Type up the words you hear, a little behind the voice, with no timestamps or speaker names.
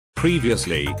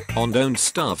Previously, on Don't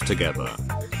Starve Together.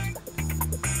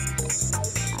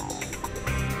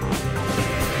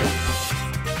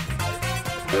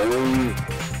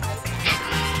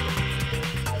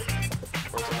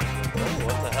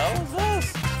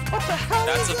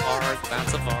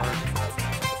 That's a bar.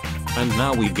 And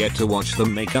now we get to watch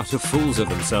them make utter fools of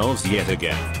themselves yet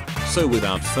again. So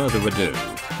without further ado,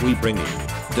 we bring you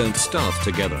Don't Starve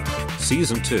Together,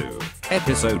 Season 2,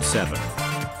 Episode 7.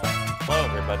 Hello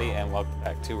everybody and welcome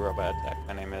back to Robot Attack.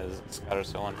 My name is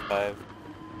Scotter015,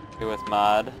 here with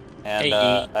Mod, and Hey,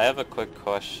 I have a quick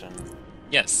question.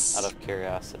 Yes. Out of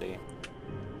curiosity.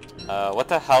 What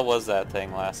the hell was that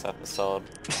thing last episode?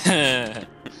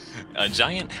 A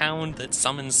giant hound that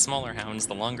summons smaller hounds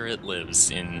the longer it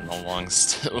lives, in a long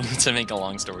to make a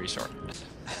long story short.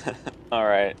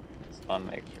 Alright, just want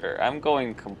to make sure. I'm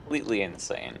going completely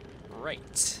insane.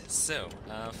 Right, so,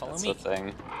 follow That's me. the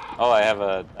thing. Oh, I have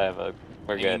a,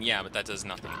 we're good. Mean, yeah, but that does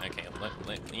nothing. Okay,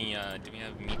 let me, do we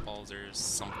have meatballs or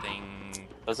something?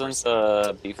 Doesn't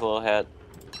the beefalo hat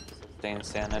sustain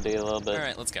sanity a little bit?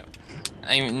 Alright, let's go.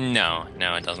 No,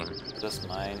 it doesn't. Just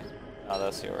mine. Oh,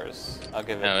 that's yours. I'll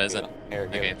give it Oh, to is you. it? Here,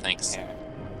 give Okay, it. thanks. Here.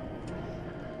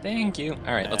 Thank you.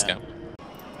 Alright, let's go.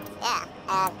 Yeah,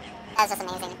 that was just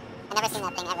amazing. I've never seen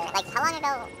that thing ever. Like, how long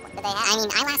ago did they have? I mean,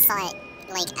 I last saw it,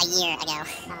 like, a year ago.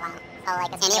 Oh, wow. So,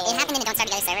 like, and it happened in the Don't Starve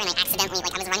Together server, and I accidentally,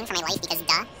 like, I was running for my life because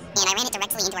duh, and I ran it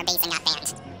directly into our base and got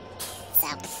banned. So,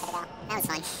 there we go. That was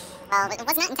fun. Well, it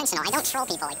was not intentional. I don't troll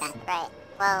people like that. Right.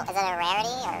 Well, is it a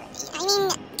rarity, or? I mean,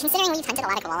 considering we've hunted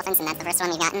a lot of elephants, and that's the first one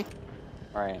we've gotten.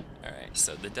 Right. Alright,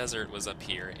 so the desert was up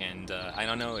here, and I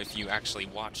don't know if you actually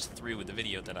watched through with the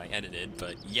video that I edited,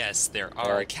 but yes, there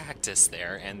are cactus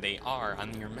there, and they are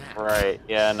on your map. Right,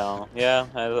 yeah, no. Yeah,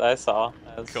 I saw.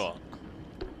 Cool.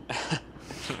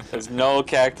 There's no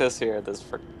cactus here, there's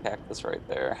freaking cactus right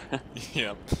there.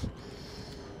 Yep.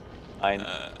 Damn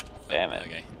it.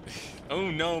 Okay. Oh,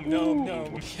 no,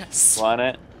 yes. Want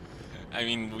it? I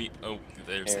mean,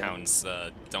 there's Here. hounds,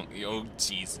 don't, oh,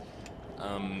 jeez.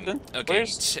 Okay,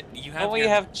 Where's, you have don't we your...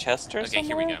 have Chester Okay,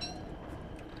 somewhere? here we go.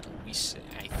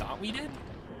 I thought we did?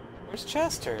 Where's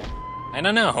Chester? I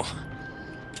don't know.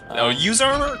 No, use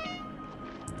armor!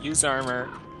 Use armor.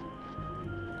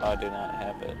 Oh, I do not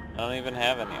have it. I don't even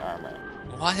have any armor.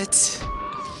 What?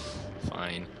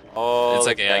 Fine. Oh, It's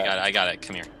okay, look at I got it,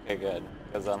 come here. Okay, good.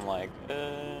 Because I'm like,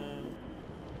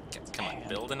 Come on,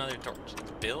 build another torch.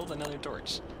 Build another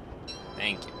torch.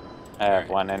 Thank you. I have Alright.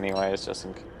 one anyways, just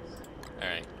in case.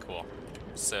 Alright, cool.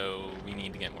 So, we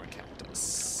need to get more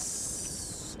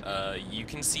cactus. You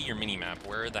can see your mini-map.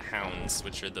 Where are the hounds,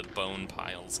 which are the bone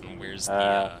piles, and where's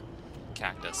the,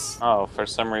 cactus? Oh, for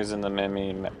some reason the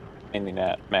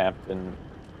mini-net map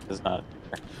is not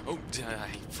here. Oh, I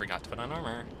forgot to put on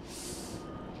armor.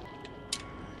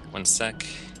 One sec.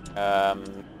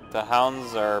 The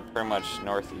hounds are pretty much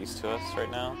northeast to us right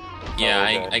now. So Yeah,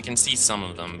 we're good. I can see some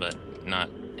of them, but not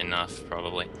enough,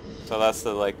 probably. So that's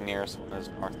the like nearest one is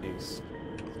northeast.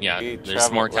 Yeah, We there's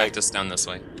travel, more like- cactus down this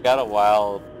way. We got a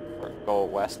while or go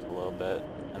west a little bit,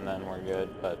 and then we're good.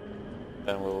 But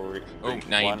then we'll reach Oh,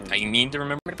 now one. I need to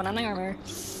remember. To put on my armor.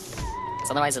 Because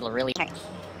otherwise it'll really hurt.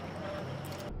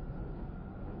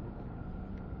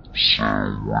 So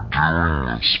we're doing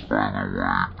this, by the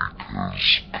way,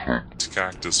 because cooked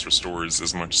Cactus restores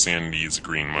as much sanity as a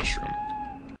green mushroom.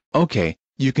 Okay,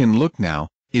 you can look now,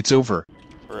 it's over.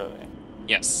 Really.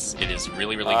 Yes, it is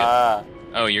really, really good. Ah,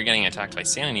 Oh, you're getting attacked by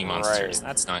sanity monsters. Right.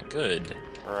 That's not good.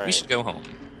 right. We should go home.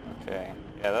 Okay.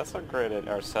 Yeah, that's a great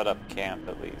or set up camp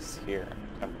at least here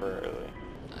temporarily.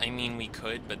 I mean, we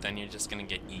could, but then you're just gonna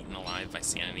get eaten alive by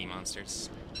sanity monsters.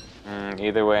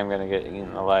 Either way, I'm gonna get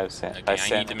eaten alive. Okay, By I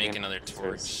need to make sanity another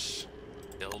monsters.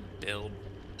 torch. Build.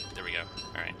 There we go.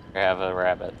 Alright, I have a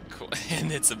rabbit. cool.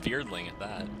 And it's a beardling at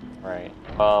that. Right.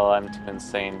 Well, I'm too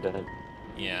insane to.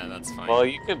 Yeah, that's fine. Well,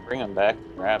 you could bring him back,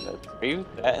 rabbit. Are you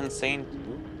that insane too?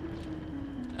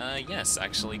 Yes,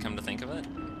 actually, come to think of it.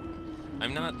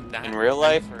 I'm not that... In real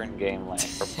life or in game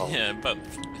life? Or both? Yeah, both.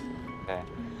 Okay.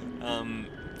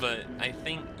 But I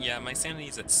think, yeah, my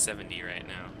sanity's at 70 right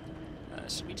now.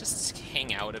 Should we just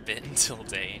hang out a bit until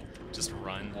day? Just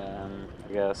run?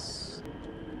 I guess.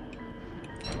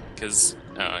 Because,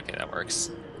 oh, okay, that works.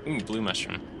 Ooh, blue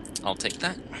mushroom. I'll take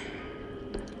that.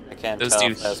 I can't Those tell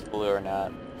do- if that's blue or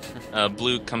not.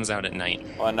 Blue comes out at night.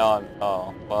 Well, no,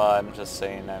 oh, well, I'm just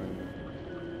saying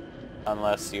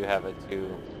unless you have it too,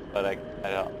 but I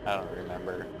don't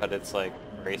remember. But it's like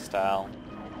gray style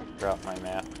throughout my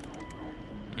map.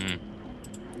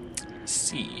 Let's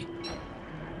see.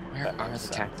 Where That are makes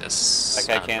the sense. cactus?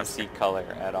 Like I can't see color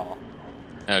at all.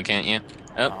 Oh, can't you?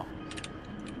 Oh, No.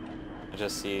 I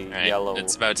just see Alright, yellow.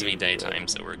 it's about to be daytime,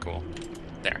 so we're cool.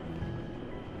 There.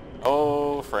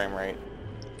 Oh, frame rate.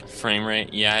 Frame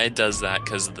rate? Yeah, it does that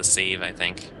because of the save, I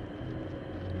think.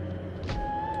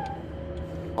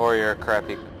 Or your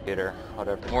crappy computer,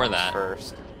 whatever Or comes that.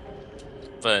 first.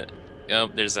 But, oh,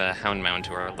 there's a hound mound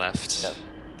to our left. Yep.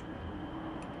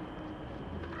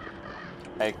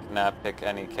 I cannot pick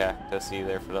any cactus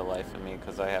either for the life of me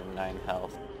because I have 9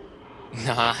 health.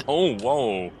 Nah. Oh,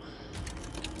 whoa.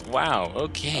 Wow,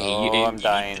 okay. Oh, I'm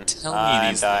dying. You tell me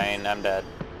I'm these dying. I'm dead.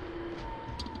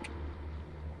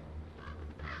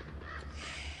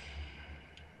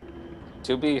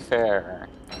 To be fair.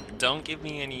 Don't give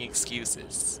me any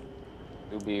excuses.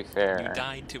 To be fair. You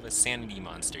died to a sanity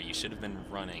monster. You should have been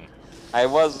running. I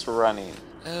was running.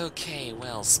 Okay,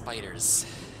 well, spiders.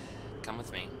 Come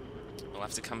with me. We'll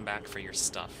have to come back for your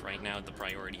stuff. Right now, the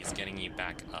priority is getting you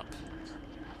back up.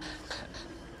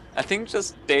 I think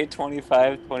just day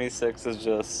 25, 26 is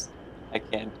just... I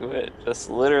can't do it. Just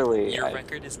literally... Your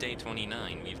record is day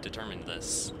 29. We've determined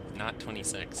this. Not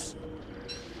 26.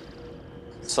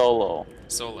 Solo.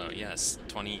 Solo, yes.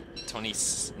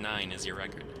 29 is your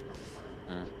record.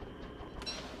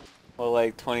 Well,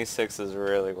 like, 26 is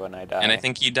really when I die. And I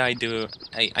think you died to...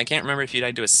 I can't remember if you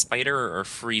died to a spider or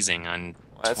freezing on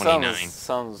That 29.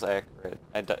 sounds accurate.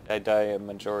 I die a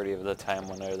majority of the time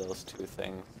when there are those two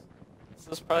things. This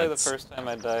is probably the first time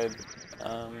I died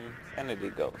Sanity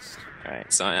Ghost.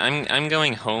 Alright, so I'm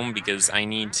going home because I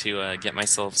need to get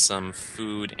myself some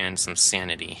food and some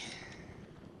sanity.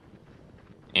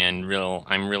 And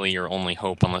I'm really your only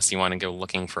hope unless you want to go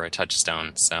looking for a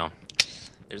touchstone, so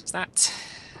there's that.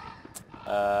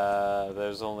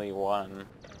 There's only one.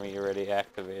 We already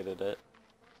activated it.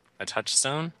 A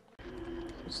touchstone?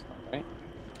 Right?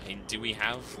 Hey, do we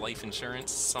have life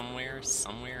insurance somewhere,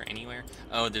 anywhere?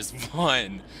 Oh, there's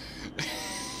one!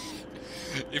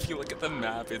 If you look at the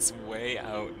map, it's way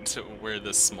out to where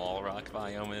the small rock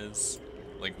biome is.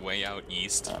 Like, way out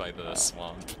east by the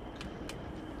swamp.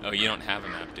 Oh, you don't have a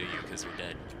map, do you? Because you're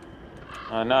dead.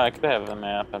 No, I could have a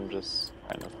map. I'm just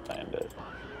trying to find it.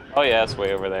 Oh yeah, it's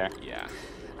way over there. Yeah.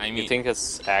 I mean, you think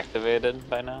it's activated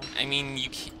by now? I mean,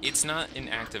 it's not an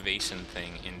activation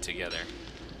thing in Together.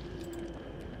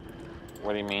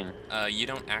 What do you mean? You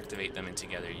don't activate them in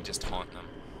Together, you just haunt them.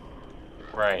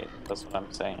 Right, that's what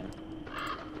I'm saying.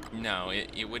 No,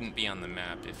 it wouldn't be on the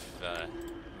map if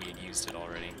we had used it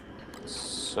already.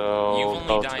 So You've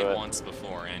only died once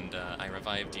before, and I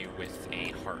revived you with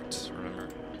a heart, remember?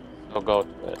 So go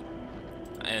to it.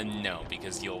 And no,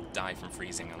 because you'll die from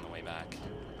freezing on the way back.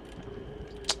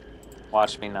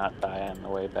 Watch me not die on the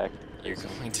way back. You're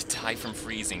going to die from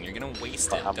freezing. You're going to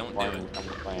waste it. Don't do it. I'm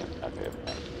playing. Okay,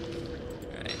 fine.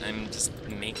 Alright, I'm just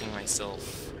making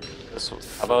myself...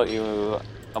 How about you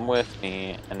come with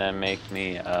me and then make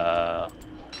me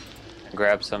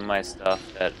grab some of my stuff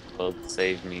that will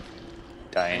save me from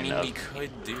dying. I mean, we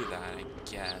could do that, I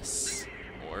guess.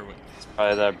 Or it's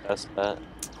probably our best bet.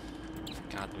 I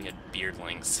forgot that we had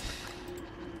beardlings.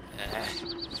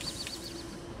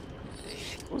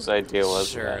 Whose idea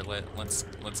was that? Sure,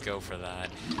 let's go for that.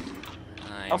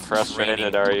 How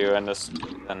frustrated are you in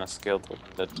a skilled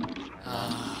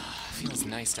Feels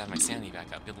nice to have my sanity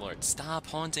back up. Good lord. Stop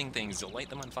haunting things. You'll light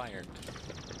them on fire.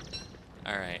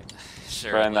 Alright.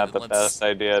 Sure. Probably not the best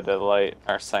idea to light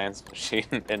our science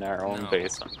machine in our own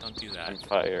basement. Don't do that. On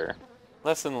fire.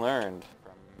 Lesson learned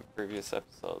from previous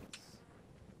episodes.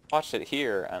 Watch it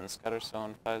here on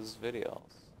Scutterstone 5's videos.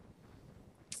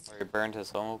 Where he burned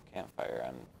his home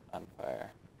campfire on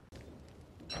fire.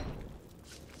 He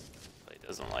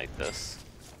doesn't like this.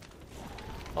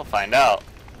 We'll find out.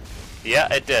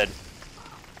 Yeah, it did.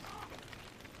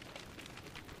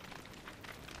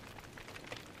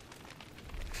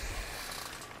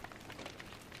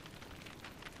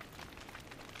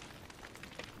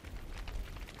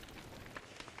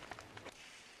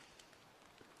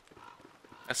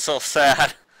 That's so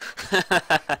sad.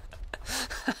 I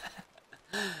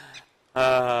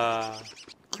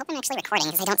hope I'm actually recording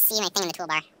because I don't see my thing in the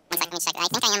toolbar. 1 second, let me check. I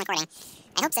think I am recording.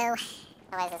 I hope so.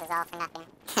 Otherwise, this is all for nothing.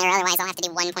 Or otherwise, I'll have to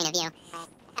do one point of view. I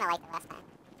kind of liked it last time.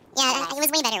 Yeah, it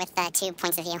was way better with 2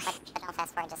 points of view. But don't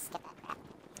fast forward, just skip that crap.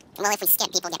 Well, if we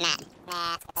skip, people get mad.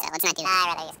 Nah, so let's not do that.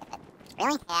 I'd rather you skip it.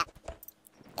 Really? Yeah.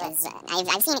 Because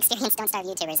I've seen experienced Don't Starve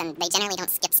YouTubers, and they generally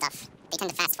don't skip stuff. They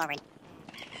tend to fast forward.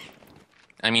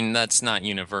 I mean, that's not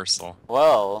universal.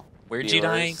 Well, where'd you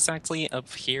die exactly? Up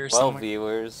here well, somewhere?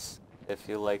 viewers, if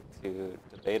you like to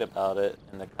debate about it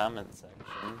in the comment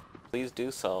section, please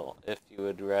do so. If you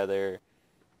would rather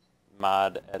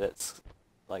mod edits,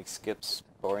 like skips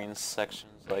boring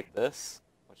sections like this,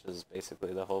 which is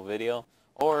basically the whole video,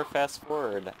 or fast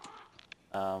forward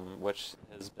which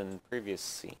has been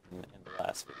previously seen in the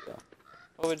last video.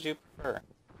 What would you prefer?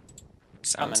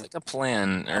 Sounds like a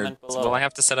plan. Or comment below. will I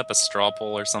have to set up a straw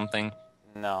poll or something?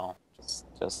 No,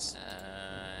 just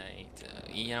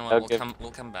you know what?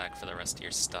 We'll come back for the rest of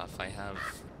your stuff. I have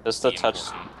just a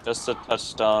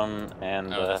touchstone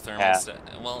and the the hat.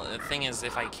 thermostat. Well, the thing is,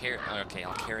 if I carry, okay,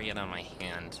 I'll carry it on my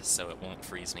hand, so it won't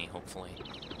freeze me. Hopefully.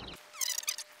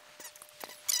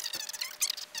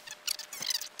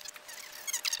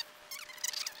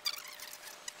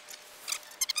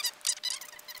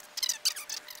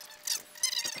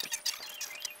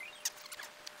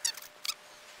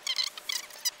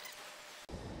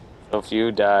 So if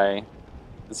you die,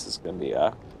 this is gonna be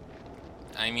a.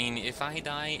 I mean, if I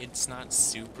die, it's not a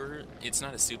super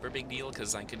big deal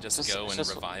because I could just go and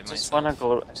revive myself. I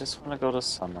just wanna go to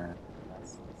summer.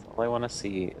 That's all I wanna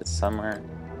see is summer,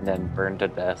 and then burn to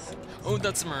death. Oh,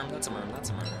 that's a merm. That's a merm. That's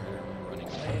a merm. Running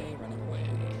away. Running away.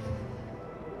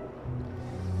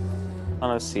 I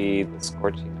wanna see the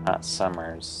scorching hot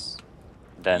summers.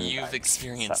 Then you've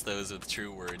experienced those with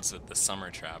True Words with the summer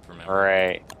trap, remember?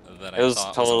 Right. That it was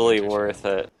totally worth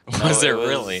it. Was it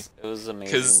really? It was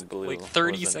amazing. Because blue. like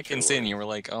 30 seconds in, you were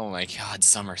like, "Oh my god,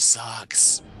 summer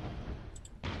sucks."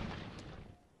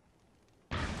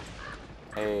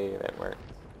 Hey, that worked.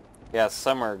 Yeah,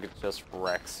 summer just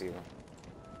wrecks you.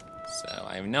 So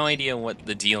I have no idea what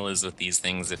the deal is with these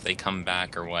things, if they come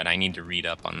back or what. I need to read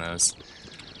up on those.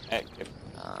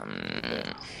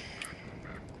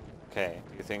 Okay,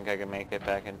 do you think I can make it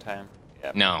back in time?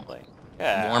 Yeah, no. probably.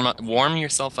 Yeah. Warm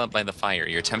yourself up by the fire.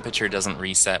 Your temperature doesn't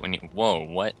reset when you... Whoa,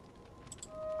 what?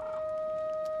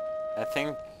 I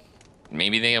think...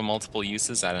 Maybe they have multiple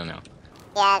uses? I don't know.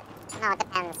 Yeah, no, it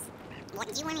depends. Do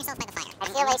you warm yourself by the fire? I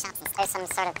feel like there's some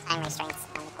sort of time restraints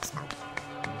on the push pump.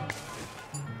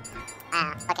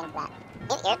 Look into that.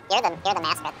 You're the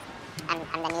mascot. I'm the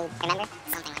need, remember?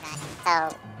 Something like that. So,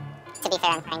 to be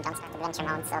fair, I'm playing Don't Start Adventure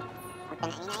mode, so... I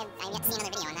mean, I've yet to see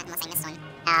another video on that, unless I missed one.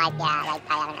 I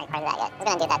haven't recorded that yet. We're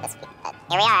gonna do that this week, but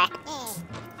here we are.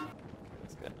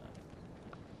 That's good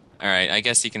enough. Alright, I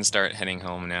guess you can start heading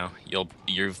home now.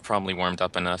 You've probably warmed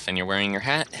up enough, and you're wearing your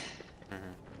hat?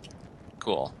 Mm-hmm.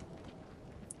 Cool.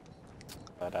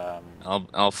 But,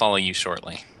 I'll follow you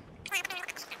shortly.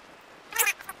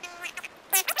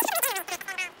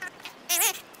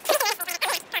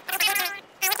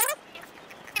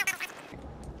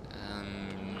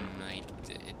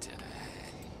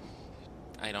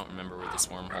 I don't remember where this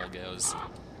wormhole goes.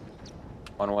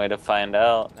 One way to find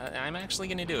out. I'm actually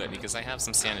gonna do it because I have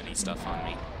some sanity stuff on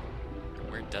me.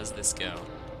 Where does this go?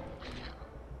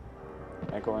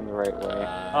 Am I going the right way?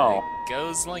 Oh. It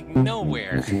goes like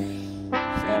nowhere.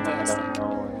 Fantastic. I don't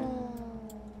know where.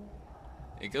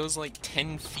 It goes like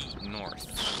 10 feet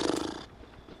north.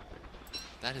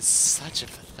 That is such a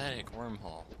pathetic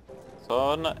wormhole. So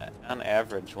on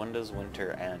average, when does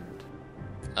winter end?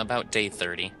 About day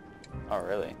 30. Oh,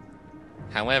 really?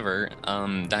 However,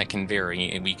 that can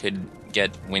vary. We could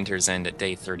get winter's end at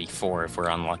day 34 if we're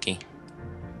unlucky.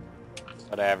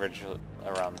 But average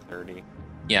around 30.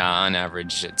 Yeah, on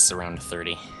average it's around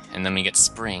 30. And then we get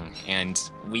spring. And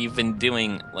we've been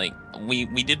doing, like, we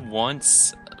did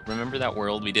once, remember that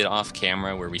world we did off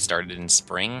camera where we started in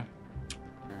spring?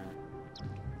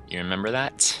 You remember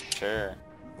that? Sure.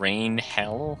 Rain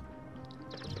hell?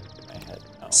 My head,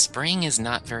 no. Spring is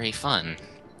not very fun.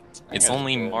 It's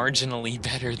only marginally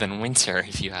better than winter,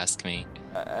 if you ask me.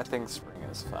 I think spring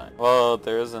is fine. Well,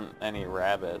 there isn't any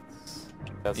rabbits.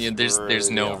 That's there's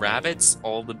no rabbits.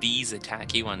 All the bees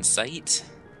attack you on sight.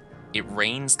 It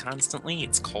rains constantly.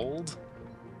 It's cold.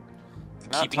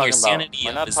 Keeping your sanity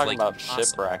up is like impossible. We're not talking about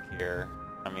shipwreck here.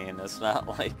 I mean, it's not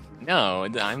like... No,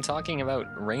 I'm talking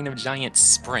about Reign of Giants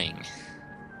Spring.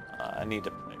 I need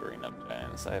to play Reign of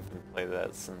Giants. I haven't played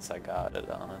that since I got it,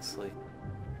 honestly.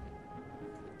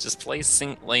 Just play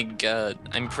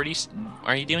I'm pretty...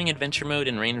 Are you doing adventure mode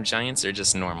in Reign of Giants or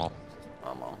just normal?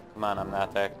 Normal. Come on, I'm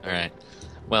not that good. Alright.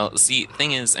 Well, see,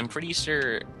 thing is, I'm pretty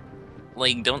sure...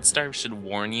 Like, Don't Starve should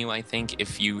warn you, I think,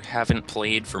 if you haven't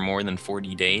played for more than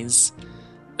 40 days,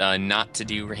 not to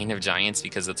do Reign of Giants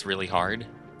because it's really hard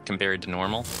compared to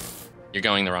normal. You're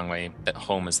going the wrong way.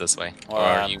 Home is this way. Well, or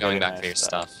are you going back for your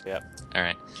stuff? Yep.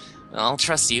 Alright. Well, I'll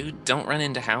trust you. Don't run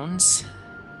into hounds.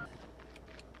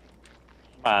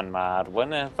 Come on, Mod.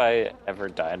 When have I ever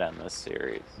died on this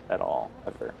series? At all.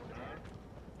 Ever.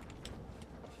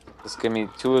 Just give me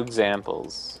 2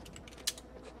 examples.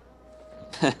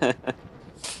 That's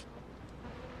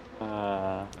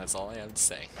all I have to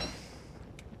say.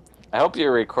 I hope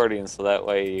you're recording so that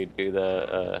way you do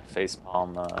the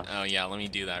facepalm. Oh yeah, let me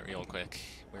do that real quick.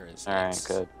 Where is it? Alright,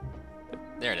 good.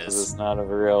 There it This is. is not a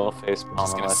real I'm facepalm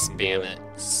just gonna unless you do spam it.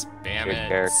 Spam Your it.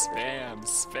 character. Spam.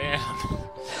 Spam.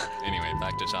 Anyway,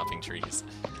 back to chopping trees.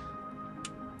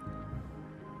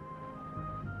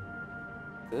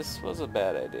 This was a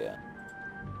bad idea.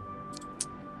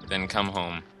 Then come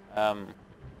home.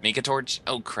 Make a torch.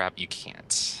 Oh crap, you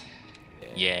can't.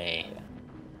 Yay.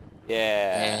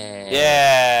 Yeah. Yay.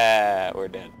 Yeah. We're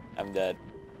dead. I'm dead.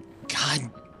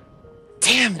 God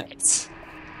damn it.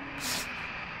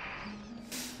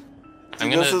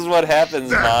 This is what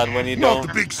happens, Mod, when you Not don't.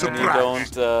 the big This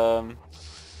surprise. is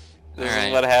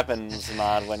what happens,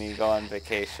 Mod, when you go on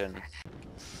vacation.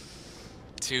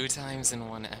 2 times in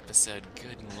 1 episode.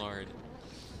 Good lord.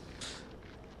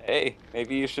 Hey,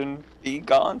 maybe you shouldn't be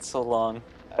gone so long.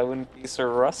 I wouldn't be so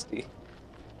rusty.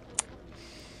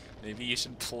 Maybe you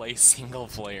should play single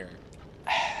player.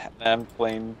 I'm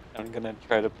gonna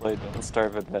try to play Don't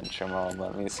Starve Adventure Mode.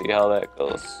 Let me see how that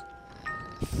goes.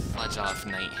 Fudge off,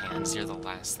 night hands. You're the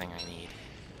last thing I need.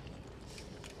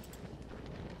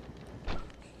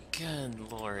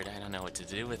 Good lord, I don't know what to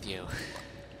do with you.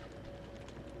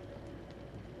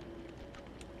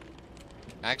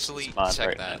 Actually, Spawn check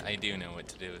right that. now. I do know what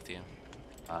to do with you.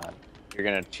 You're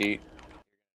gonna cheat.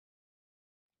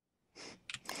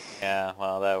 Yeah,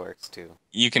 well, that works too.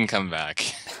 You can come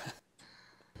back.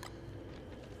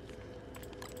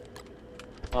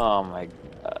 Oh my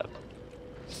god.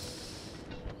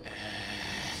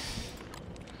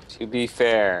 To be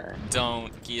fair.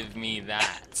 Don't give me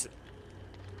that.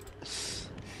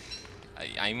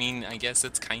 I mean, I guess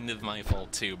it's kind of my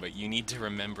fault too, but you need to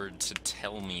remember to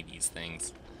tell me these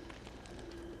things.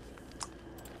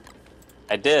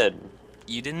 I did.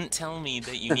 You didn't tell me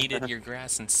that you needed your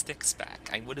grass and sticks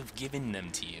back. I would have given them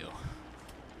to you.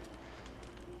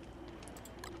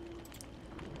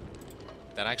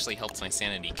 That actually helps my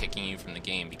sanity, kicking you from the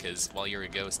game, because while you're a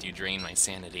ghost, you drain my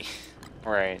sanity.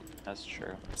 Right, that's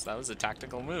true. So that was a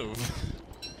tactical move.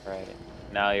 Right.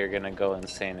 Now you're gonna go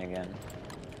insane again.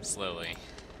 Slowly.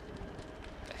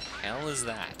 The hell is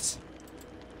that?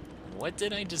 What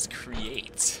did I just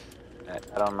create? I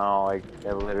don't know, I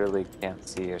literally can't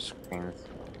see your screen.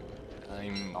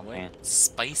 I'm... Okay. What?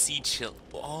 Spicy chill...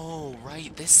 Oh,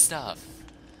 right, this stuff.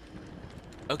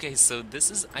 Okay, so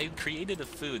this is... I created a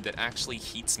food that actually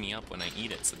heats me up when I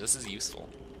eat it, so this is useful.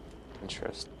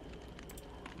 Interesting.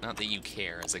 Not that you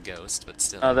care as a ghost, but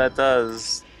still. Oh, that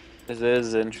does. It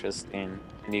is interesting.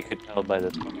 And you could tell by the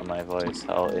tone of my voice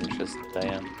how interested I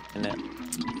am in it.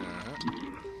 Uh-huh.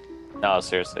 No,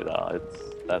 seriously though,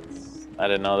 I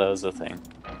didn't know that was a thing.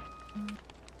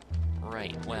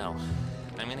 Right, well,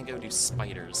 I'm gonna go do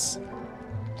spiders.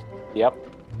 Yep.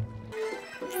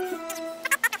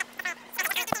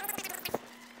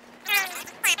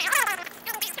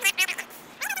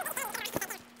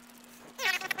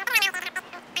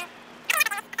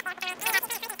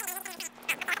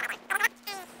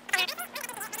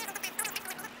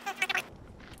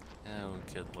 Oh,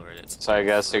 good lord, it's... So I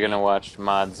guess you're gonna watch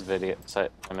Mod's video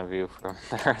point of view from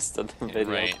the rest of the video.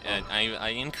 Right, and I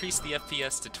increased the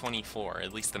FPS to 24,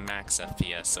 at least the max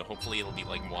FPS, so hopefully it'll be,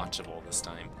 like, watchable this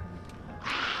time.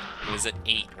 It was at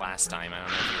 8 last time, I don't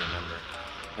know if you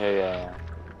remember. Yeah.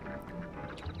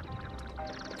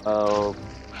 Oh,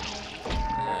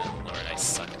 Oh, lord, I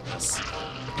suck at this.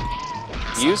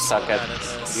 you suck so at bad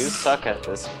this. You suck at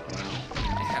this.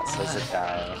 Says a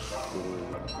guy who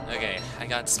Okay, I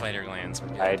got spider glands, we're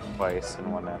good. died twice in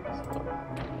one episode.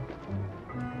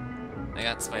 I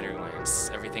got spider glands.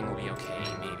 Everything will be okay,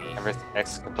 maybe. Everything,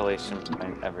 exclamation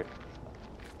point, everything.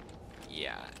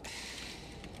 Yeah.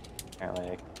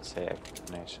 Apparently I can say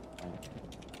exclamation point.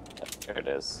 Yep, there it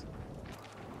is.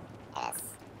 Yes.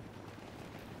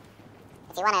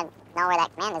 If you want to know where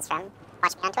that command is from,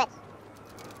 watch me on Twitch.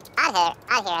 Odd here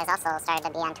has also started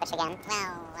to be on Twitch again.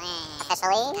 Well,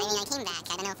 officially? I mean, I came back.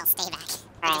 I don't know if I'll stay back.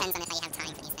 Right. It depends on if I have time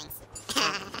for these things.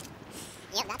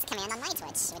 Yep, that's a command on my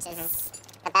Twitch, which is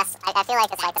the best. I feel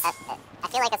like it's like the best. I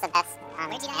feel like it's the best.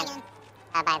 Where'd you die again?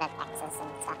 By the cactuses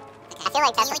and stuff. Okay. I feel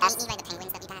like that's the best. Can you like meet by the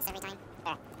penguins that we pass every time?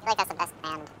 Sure. I feel like that's the best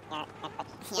command here at Twitch.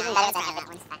 Yeah, even better than that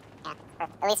one. Yeah,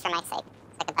 at least for my sake.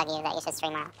 It's like a bug you that you should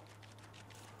stream more.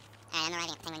 Alright, I'm arriving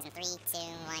at the penguins in 3, 2,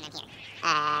 1, I'm here.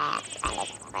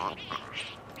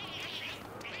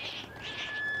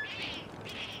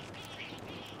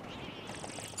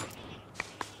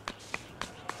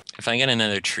 If I get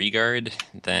another tree guard,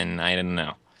 then I don't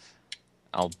know.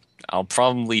 I'll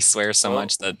probably swear so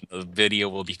much that the video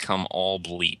will become all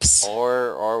bleeps.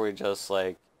 Or we just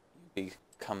like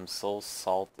become so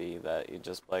salty that you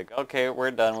just like, okay,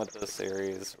 we're done with this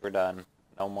series. We're done.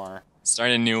 No more. Start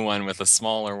a new one with a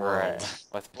smaller world. Right.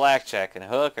 With blackjack and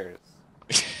hookers.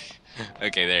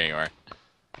 Okay, there you are.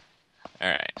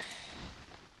 Alright.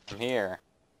 I'm here.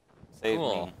 Save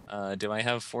Cool. me. Do I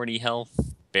have 40 health?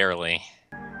 Barely.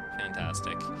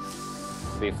 Fantastic.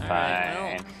 Be Alright, fine.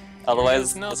 well,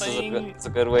 Otherwise, here's this is a nothing. it's a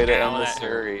good way to Ow, end the that hurt.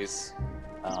 series.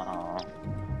 Oh.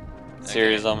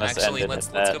 Series Okay, almost actually, ended let's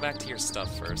in go that. back to your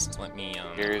stuff first. Let me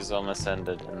Series almost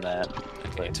ended in that.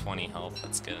 Okay, 20 health.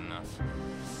 That's good enough.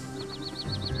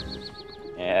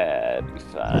 Yeah, it'd be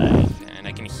fine. And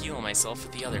I can heal myself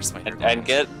with the other spider. And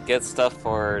get stuff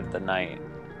for the night,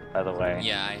 by the way.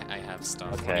 Yeah, I have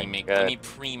stuff. Okay, Let me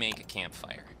pre-make a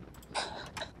campfire.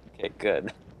 Okay,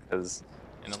 good. Because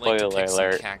And I'd like to spoiler pick some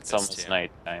alert, cactus it's almost too.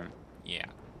 nighttime. Yeah.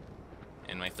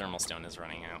 And my thermal stone is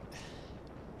running out.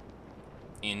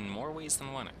 In more ways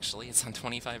than one, actually. It's on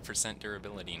 25%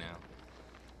 durability now.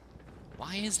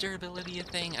 Why is durability a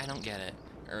thing? I don't get it.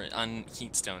 Or on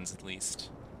heat stones, at least.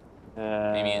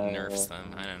 Maybe it nerfs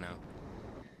them. I don't know.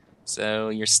 So,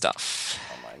 your stuff.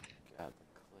 Oh my god,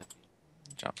 the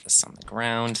clippy. Drop this on the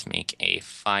ground. Make a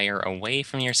fire away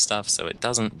from your stuff so it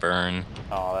doesn't burn.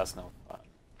 Oh, that's no fun.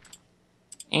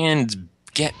 And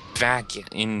get back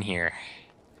in here.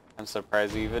 I'm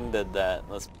surprised you even did that.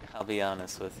 I'll be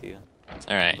honest with you.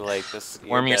 Alright. Like this.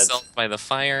 Warm yourself by the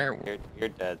fire. You're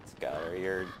dead, Skylar.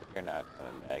 You're not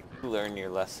coming back. You learned your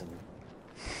lesson.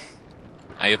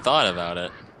 I thought about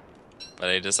it, but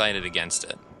I decided against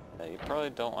it. Yeah, you probably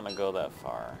don't want to go that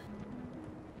far.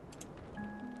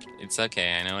 It's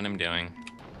okay, I know what I'm doing.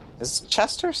 Is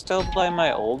Chester still by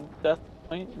my old death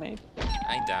point, maybe?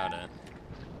 I doubt it.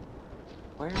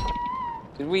 Where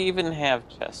did we even have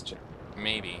Chester?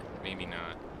 Maybe, maybe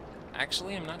not.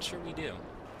 Actually, I'm not sure we do.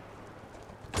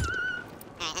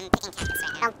 Alright, I'm picking cactus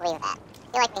right now. I don't believe that.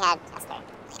 I feel like we had Chester.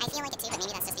 I feel like it too, but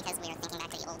maybe that's just because we were thinking back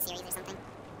to the old series or something.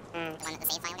 The one that the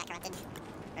save file got corrupted.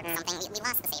 Or something. We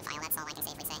lost the save file, that's all I can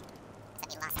safely say.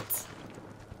 Except we lost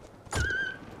it.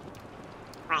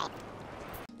 Right.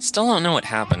 Still don't know what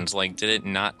happened. Like,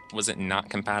 was it not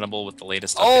compatible with the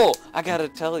latest update? Oh, I gotta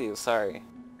tell you. Sorry.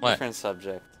 What? Different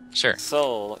subject. Sure.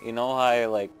 So you know how I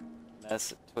like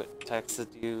texted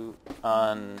you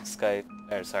on Skype?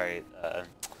 Or sorry,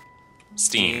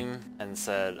 Steam. and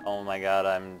said, "Oh my God,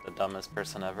 I'm the dumbest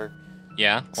person ever."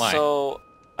 Yeah? Why? So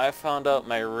I found out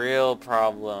my real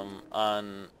problem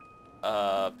on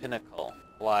Pinnacle.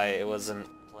 Why it wasn't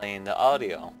playing the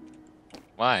audio.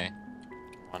 Why?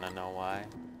 Wanna know why?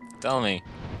 Tell me.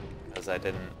 Because I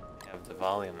didn't have the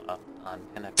volume up on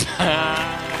Pinnacle.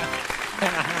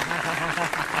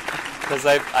 Because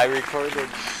I recorded,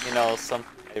 you know,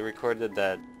 I recorded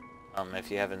that.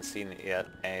 If you haven't seen it yet,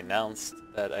 I announced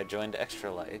that I joined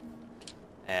Extra Life,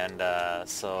 and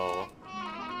so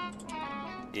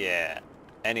yeah.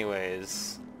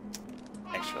 Anyways,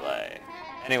 Extra Life.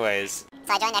 Anyways.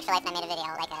 So I joined Extra Life and I made a video,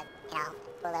 like a, you know,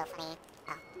 cool little funny,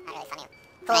 oh, not really funny,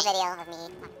 cool video of me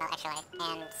talking about Extra Life.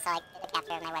 And so I did a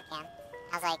capture of my webcam.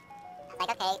 I was like,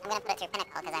 okay, I'm gonna put it through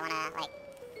Pinnacle because I wanna, like,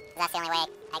 cause that's the only way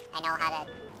I know how to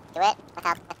do it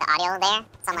with the audio there.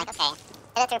 So I'm like, okay,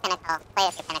 put it through Pinnacle, play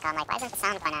it through Pinnacle. I'm like, why isn't the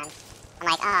sound going on? I'm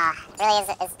like, really,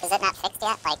 is it not fixed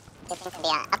yet? Like, do you think there'd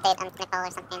be an update on Pinnacle or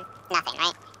something? Nothing,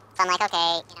 right? So I'm like,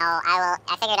 okay, you know,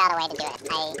 I figured out a way to do it.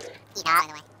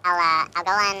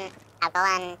 I'll go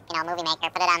on, you know, Movie Maker,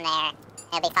 put it on there, and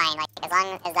it'll be fine. Like, as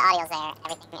long as the audio's there,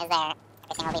 everything is there,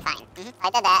 everything will be fine. So I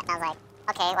did that, and I was like,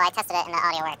 okay, well, I tested it, and the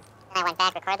audio worked. Then I went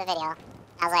back, recorded the video, and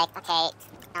I was like, okay,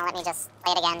 now let me just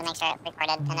play it again to make sure it's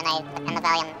recorded, and then I put the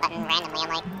volume button randomly. I'm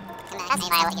like, that's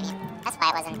why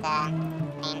it wasn't,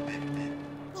 main.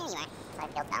 There you are. So I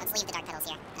feel dumb. Let's leave the dark petals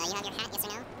here. You have your hat, yes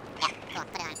or no? Yeah, cool,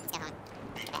 put it on, let's go home.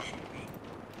 Okay.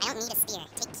 I don't need a spear.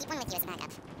 Keep one with you as a backup.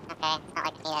 Okay, it's not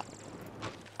like I need it.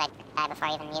 I die before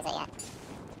I even use it yet.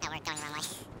 That worked, going the wrong way.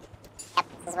 Yep,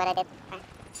 this is what I did.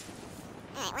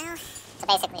 Alright, well... So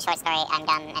basically, short story, I'm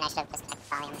dumb, and I should have just checked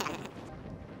the volume.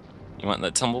 You want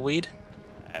the tumbleweed?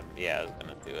 Yeah, I was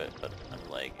gonna do it, but I'm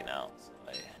lagging out, so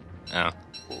Oh.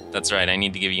 That's right, I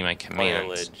need to give you my command.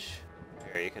 Foliage.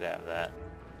 Here, you could have that.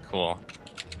 Cool.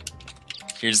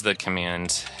 Here's the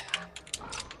command.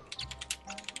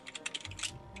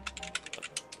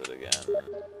 Do it again.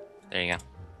 There you go.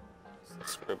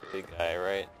 It's the scribbly guy,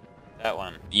 right? That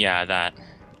one. Yeah, that.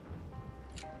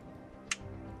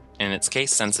 And it's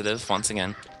case sensitive, once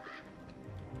again.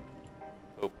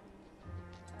 Oh.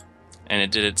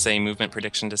 And did it say movement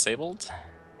prediction disabled?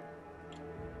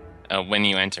 When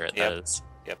you enter it, that Yep. is.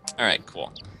 Yep. Alright,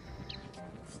 cool.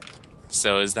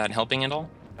 So is that helping at all?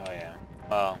 Oh yeah.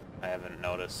 Well, I haven't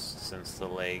noticed since the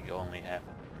leg only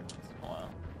happened once in a while.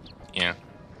 Yeah.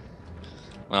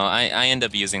 Well, I end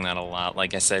up using that a lot,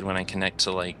 like I said, when I connect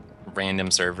to, like,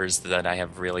 random servers that I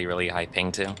have really, really high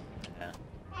ping to. Yeah.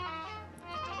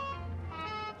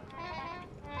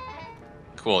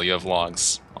 Cool, you have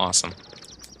logs. Awesome.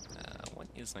 What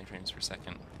is my frames per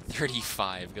second?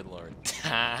 35, good lord.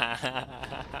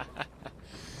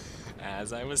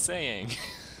 As I was saying.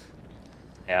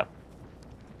 Yep.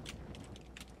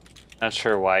 Not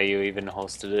sure why you even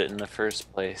hosted it in the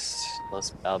first place.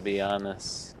 I'll be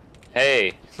honest.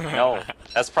 Hey, no,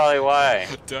 that's probably why.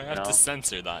 Do I have to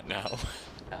censor that now?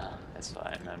 It's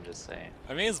fine, I'm just saying.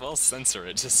 I may as well censor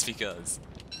it just because.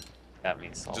 Got me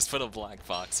salty. Just put a black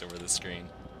box over the screen.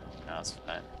 No, it's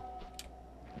fine.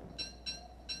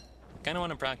 Kind of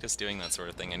want to practice doing that sort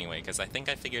of thing anyway, because I think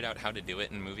I figured out how to do it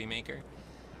in Movie Maker.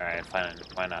 Alright, fine.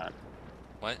 Why not?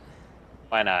 What?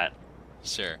 Why not?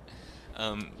 Sure.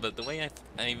 But the way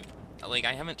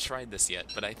I haven't tried this yet,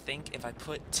 but I think if I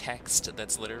put text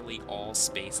that's literally all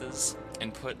spaces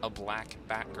and put a black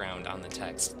background on the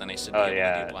text, then I should be able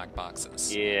to do black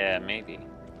boxes. Yeah, maybe.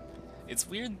 It's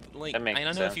weird, like, I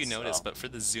don't know if you noticed, but for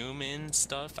the zoom in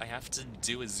stuff, I have to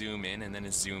do a zoom in and then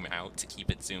a zoom out to keep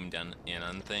it zoomed in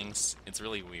on things. It's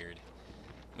really weird.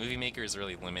 Movie Maker is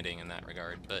really limiting in that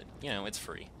regard, but, you know, it's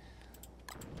free.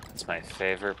 It's my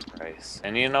favorite price.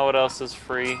 And you know what else is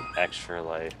free? Extra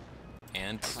life.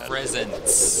 And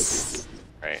presents.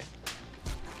 Right.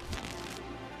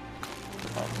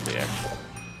 Oh, the extra.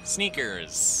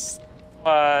 Sneakers.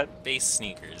 What? Base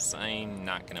sneakers. I'm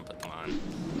not gonna put them on.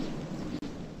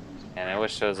 And I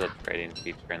wish there was a trading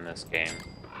feature in this game.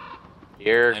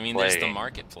 Dear I mean, Clay. there's the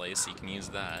marketplace, you can use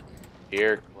that.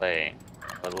 Dear Clay,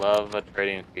 I love a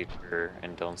trading feature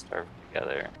and Don't Starve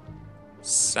Together.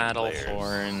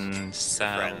 Saddlehorn,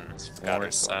 saddle,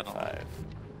 Friends, saddle. 5.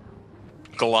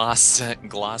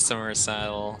 Gossamer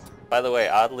saddle. By the way,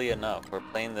 oddly enough, we're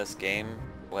playing this game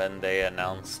when they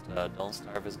announced Don't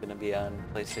Starve is going to be on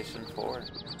PlayStation 4.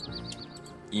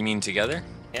 You mean together?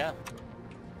 Yeah.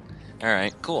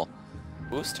 Alright, cool.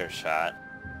 Booster shot.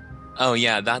 Oh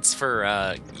yeah, that's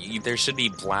for, there should be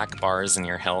black bars in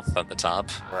your health at the top.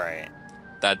 Right.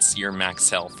 That's your max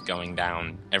health going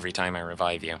down every time I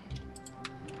revive you.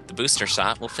 The booster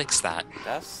shot will fix that.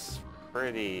 That's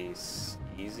pretty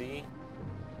easy.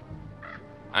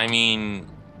 I mean,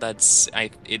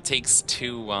 it takes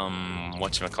 2,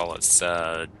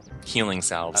 whatchamacallits, healing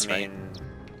salves, I mean,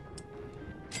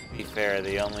 to be fair,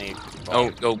 the only...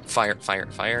 Oh, fire.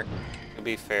 To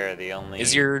be fair, the only...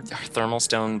 Is your thermal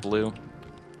stone blue?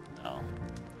 No.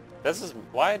 This is...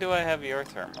 Why do I have your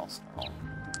thermal stone?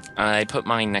 I put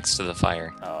mine next to the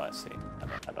fire. Oh, I see.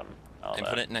 I don't know I that.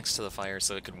 put it next to the fire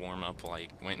so it could warm up while I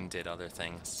went and did other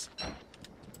things.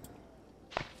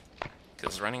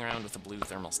 Because running around with a blue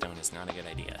thermal stone is not a good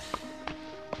idea.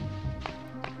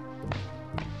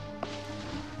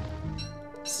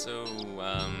 So,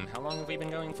 how long have we been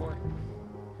going for?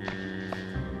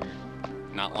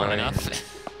 Not long enough.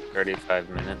 35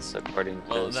 minutes, according to...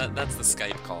 Well, that's the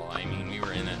Skype call. I mean, we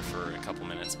were in it for a couple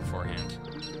minutes beforehand.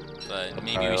 But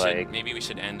maybe we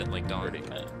should end at like dawn. 30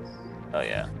 minutes. Oh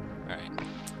yeah. Alright.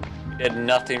 We did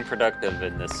nothing productive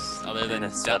in this. Other than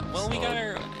well, we got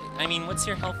our. I mean, what's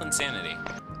your health and sanity?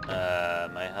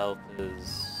 My health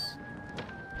is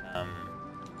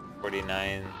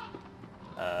 49.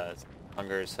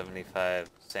 Hunger is 75.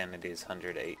 Sanity is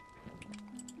 108.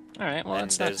 All right. Well, and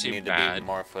that's not too bad. To be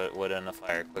more wood on the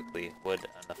fire quickly. Wood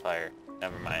on the fire.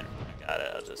 Never mind. I got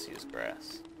it. I'll just use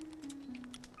grass.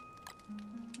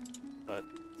 But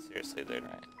seriously, they're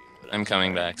not. I'm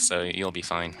coming back, so you'll be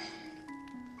fine.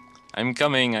 I'm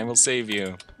coming. I will save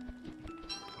you.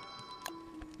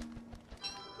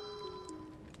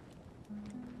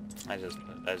 I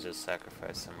just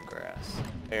sacrificed some grass.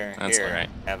 Here, That's all right.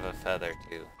 Have a feather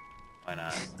too. Why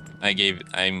not?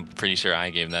 I'm pretty sure I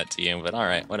gave that to you, but all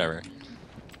right, whatever.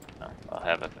 No, I'll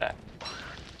have it back.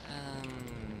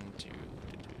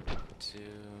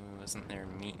 Wasn't there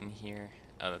meat in here?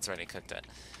 Oh, that's right. I cooked it.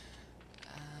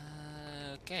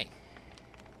 Okay.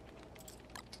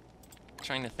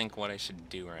 Trying to think what I should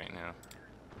do right now.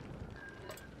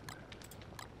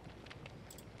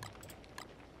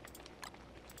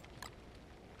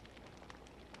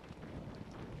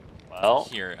 Well,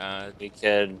 here, we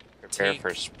could prepare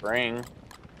for spring.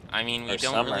 I mean, we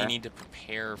don't summer. really need to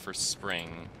prepare for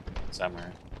spring.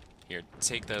 Summer. Here,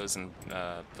 take those and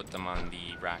put them on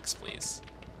the racks, please.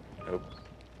 Nope.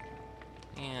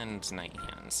 And night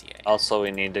hands, yay. Also,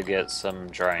 we need to get some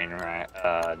drying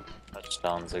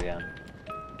touchstones again.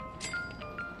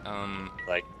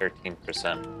 Like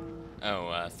 13%.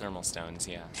 Oh, thermal stones,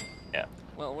 yeah. Yeah.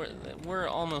 Well, we're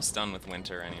almost done with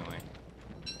winter anyway.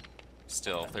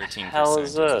 Still, 13%. What the hell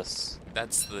is this?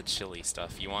 That's the chili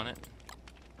stuff. You want it?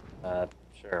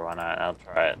 Sure, why not? I'll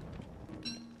try it.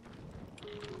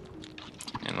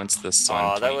 And what's this one?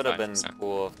 Oh, that would have been 25%.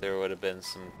 cool if there would have been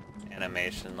some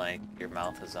animation like your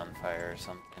mouth is on fire or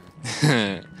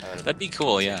something. That'd be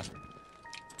cool, yeah.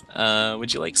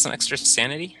 Would you like some extra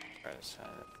sanity? I was trying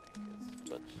to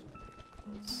think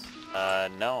it's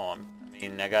no. I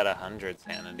mean, I got 100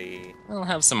 sanity. I'll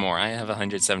have some more. I have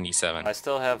 177. I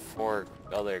still have 4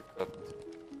 other cooked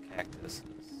cactuses.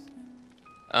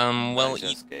 Well, I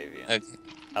just gave you. okay.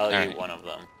 I'll eat Alright. one of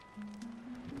them.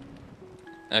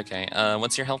 Okay,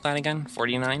 what's your health at again?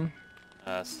 49?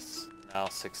 Now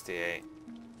 68.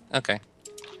 Okay.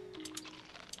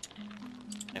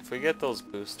 If we get those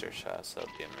booster shots, that'd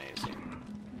be amazing.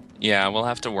 Yeah, we'll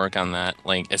have to work on that,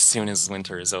 like, as soon as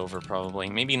winter is over, probably.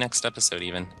 Maybe next episode,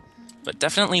 even. But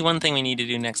definitely one thing we need to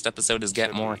do next episode is get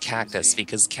Should more be cactus, easy.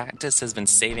 because cactus has been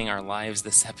saving our lives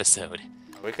this episode.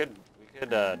 We could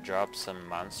drop some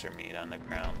monster meat on the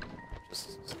ground.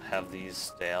 Just have these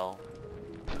stale.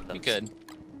 We could.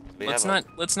 We Let's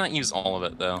have not use all of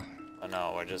it, though. Oh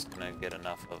no, we're just gonna get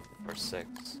enough for 6.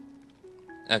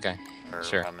 Okay, Or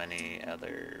sure. how many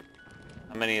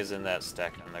is in that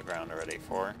stack on the ground already?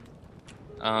 4?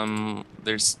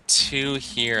 There's 2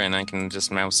 here, and I can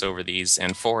just mouse over these,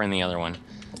 and 4 in the other one.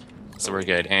 So we're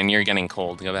good. And you're getting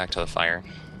cold. Go back to the fire.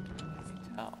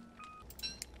 Oh.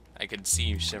 I could see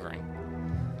you shivering.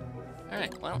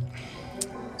 Alright, well.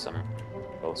 Some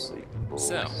ghostly fools.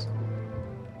 So,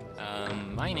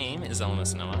 my name is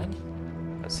Elmas Nomad.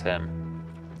 That's him.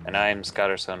 And I'm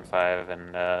Scotterstone5,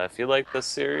 and if you like this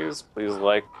series, please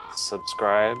like,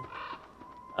 subscribe.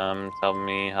 Tell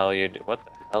me how you do. What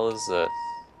the hell is this?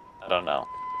 I don't know.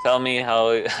 Tell me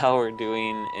how we're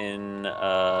doing in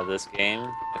this game,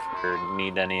 if you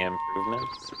need any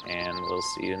improvements, and we'll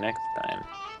see you next time.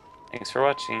 Thanks for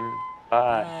watching.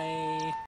 Bye. Bye.